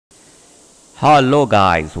Hello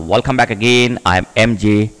guys, welcome back again. I'm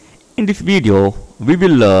MJ. In this video, we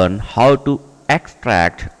will learn how to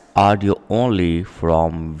extract audio only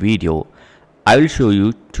from video. I will show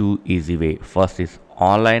you two easy way. First is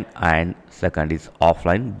online and second is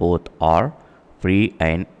offline. Both are free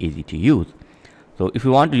and easy to use. So if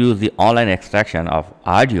you want to use the online extraction of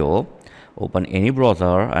audio, open any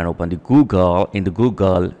browser and open the Google. In the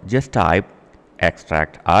Google, just type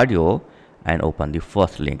extract audio and open the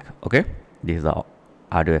first link. Okay, this is the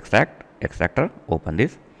audio extractor. Open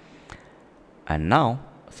this and now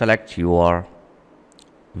select your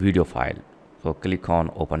video file. So click on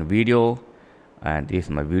open video and this is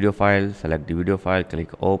my video file. Select the video file, click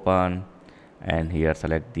open and here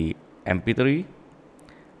select the mp3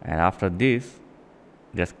 and after this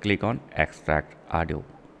just click on extract audio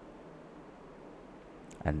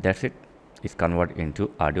and that's it. It's converted into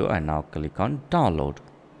audio and now click on download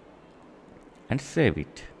and save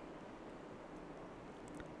it.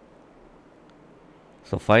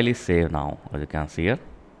 So file is saved now, as you can see here.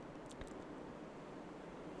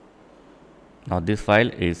 Now this file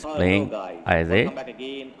is playing as a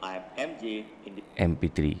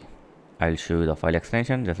mp3. I'll show you the file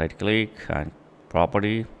extension. Just right click and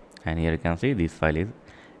property and here you can see this file is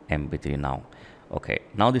mp3 now. Okay,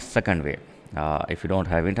 now the second way. If you don't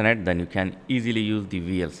have internet, then you can easily use the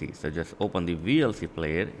VLC. So just open the VLC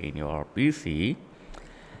player in your PC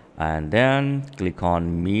and then click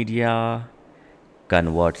on media,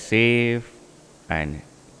 convert save and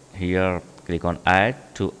here click on add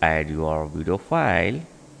to add your video file.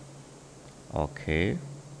 Okay,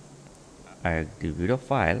 add the video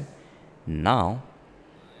file. Now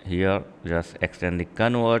here just extend the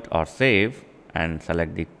convert or save and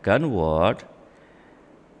select the convert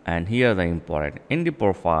and here the important in the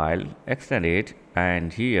profile extend it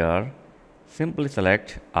and here simply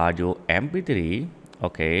select audio mp3.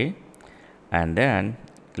 Okay, and then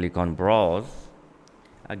click on browse.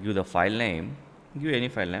 I give the file name, give any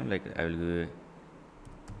file name, like I will give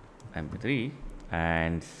mp3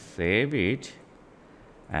 and save it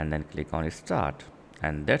and then click on start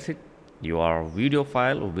and that's it. Your video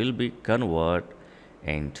file will be converted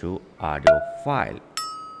into audio file.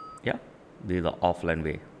 Yeah, this is the offline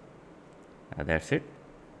way. That's it.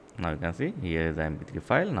 Now you can see here is the mp3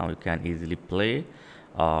 file. Now you can easily play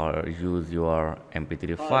or use your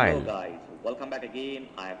mp3 file. Hello guys, welcome back again.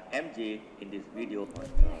 I am MJ. In this video,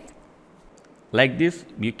 Like this,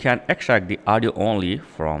 you can extract the audio only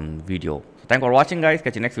from video. So thanks for watching guys.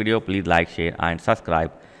 Catch you next video. Please like, share and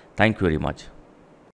subscribe. Thank you very much.